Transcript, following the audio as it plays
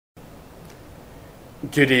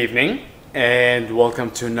Good evening, and welcome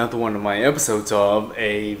to another one of my episodes of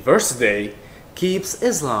A Verse a Day Keeps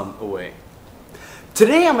Islam Away.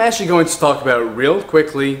 Today I'm actually going to talk about real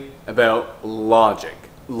quickly about logic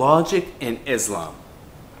in Islam.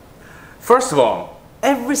 First of all,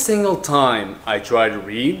 every single time I try to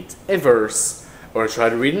read a verse or try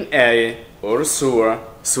to read an ayah or a surah,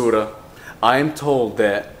 I am told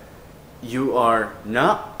that you are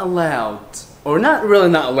not allowed, or not really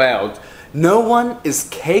not allowed, no one is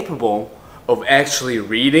capable of actually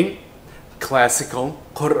reading classical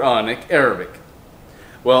Quranic Arabic.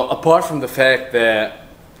 Well, apart from the fact that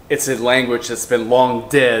it's a language that's been long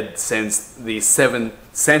dead since the 7th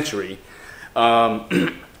century,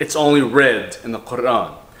 it's only read in the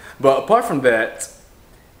Quran. But apart from that,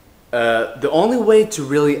 the only way to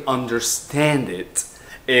really understand it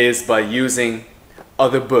is by using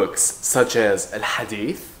other books such as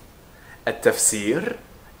Al-Hadith, Al-Tafsir,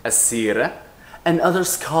 As-Sirah, and other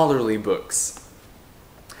scholarly books.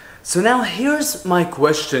 So now here's my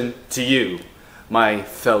question to you, my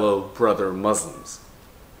fellow brother Muslims.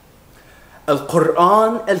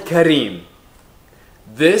 Al-Quran Al-Kareem,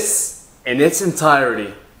 this in its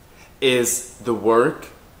entirety is the work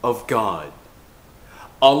of God.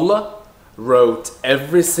 Allah wrote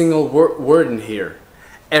every single word in here.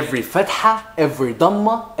 Every fatha, every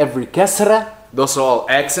dhamma, every kasra, those are all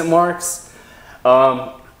accent marks.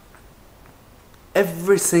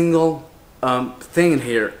 Every single thing in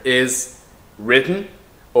here is written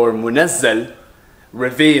or munazzal,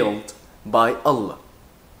 revealed by Allah.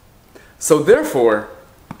 So therefore,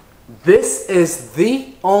 this is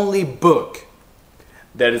the only book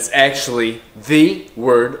that is actually the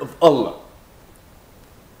word of Allah.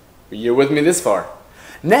 You're with me this far?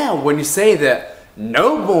 Now, when you say that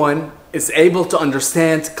no one is able to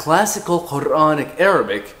understand classical Quranic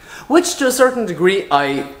Arabic, which to a certain degree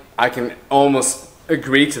I can almost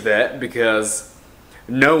agree to that, because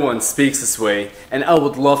no one speaks this way, and I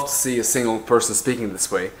would love to see a single person speaking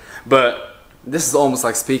this way. But this is almost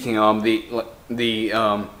like speaking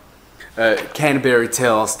the Canterbury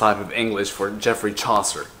Tales type of English for Geoffrey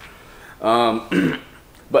Chaucer.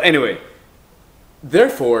 But anyway,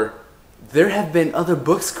 therefore, there have been other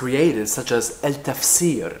books created such as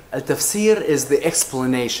Al-Tafsir. Al-Tafsir is the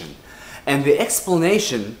explanation. And the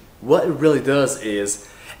explanation, what it really does is,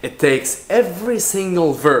 it takes every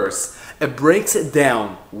single verse, it breaks it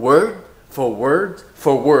down word for word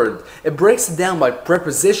for word. It breaks it down by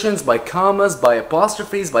prepositions, by commas, by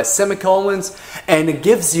apostrophes, by semicolons, and it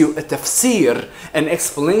gives you a tafsir, an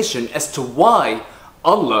explanation as to why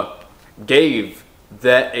Allah gave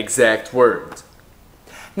that exact word.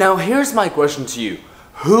 Now here's my question to you.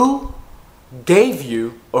 Who gave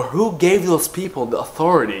you, or who gave those people the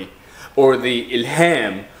authority or the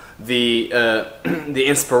ilham, the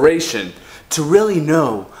inspiration to really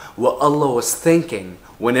know what Allah was thinking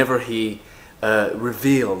whenever He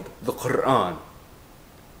revealed the Quran?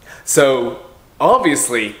 So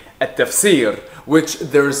obviously at tafsir, which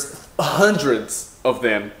there's hundreds of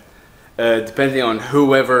them, depending on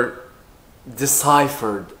whoever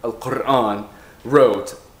deciphered Al-Quran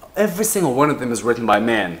wrote, every single one of them is written by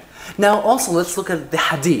man. Now also let's look at the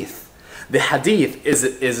Hadith. The Hadith is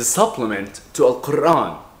a supplement to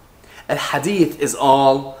Al-Quran. Al-Hadith is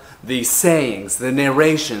all the sayings, the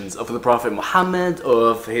narrations of the Prophet Muhammad,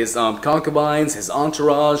 of his concubines, his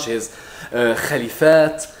entourage, his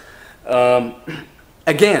khalifat.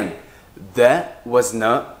 Again, that was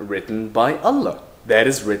not written by Allah. That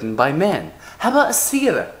is written by man. How about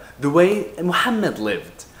As-Sirah, the way Muhammad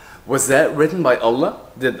lived? Was that written by Allah?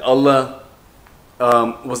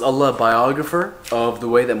 Was Allah a biographer of the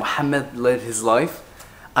way that Muhammad led his life?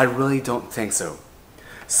 I really don't think so.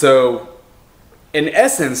 So, in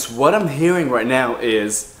essence, what I'm hearing right now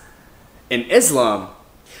is, in Islam,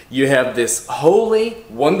 you have this holy,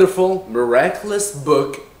 wonderful, miraculous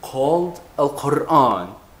book called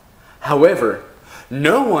Al-Quran. However,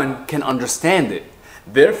 no one can understand it.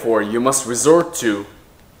 Therefore, you must resort to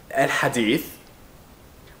Al-Hadith,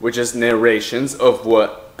 which is narrations of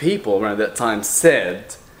what people around that time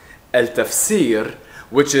said, Al-Tafsir,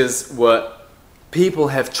 which is what people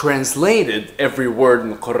have translated every word in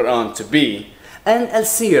the Quran to be, and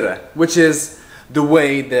Al-Sirah, which is the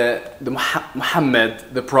way that Muhammad,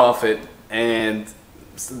 the Prophet, and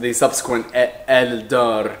the subsequent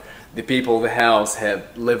Al-Dar, the people of the house,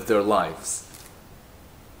 have lived their lives.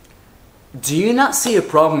 Do you not see a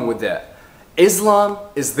problem with that? Islam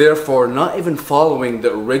is therefore not even following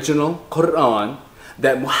the original Quran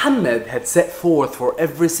that Muhammad had set forth for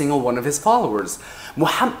every single one of his followers.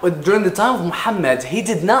 During the time of Muhammad, he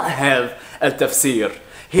did not have Al-Tafsir.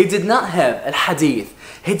 He did not have Al-Hadith.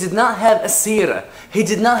 He did not have a seerah. He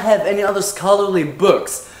did not have any other scholarly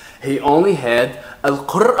books. He only had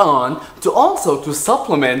Al-Quran to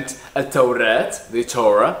supplement Al-Tawrat, the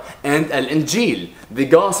Torah, and Al-Injil, the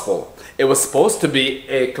Gospel. It was supposed to be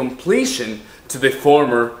a completion to the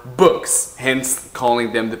former books, hence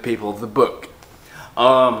calling them the people of the book.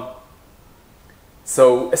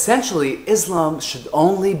 So essentially, Islam should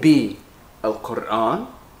only be Al-Quran,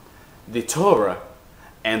 the Torah,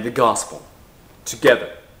 and the Gospel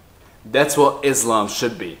together. That's what Islam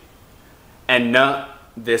should be, and not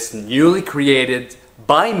this newly created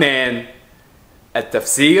by man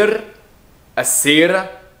Al-Tafsir, Al-Sirah,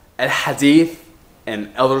 Al-Hadith, and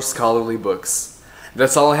other scholarly books.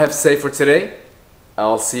 That's all I have to say for today.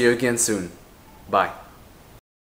 I'll see you again soon. Bye.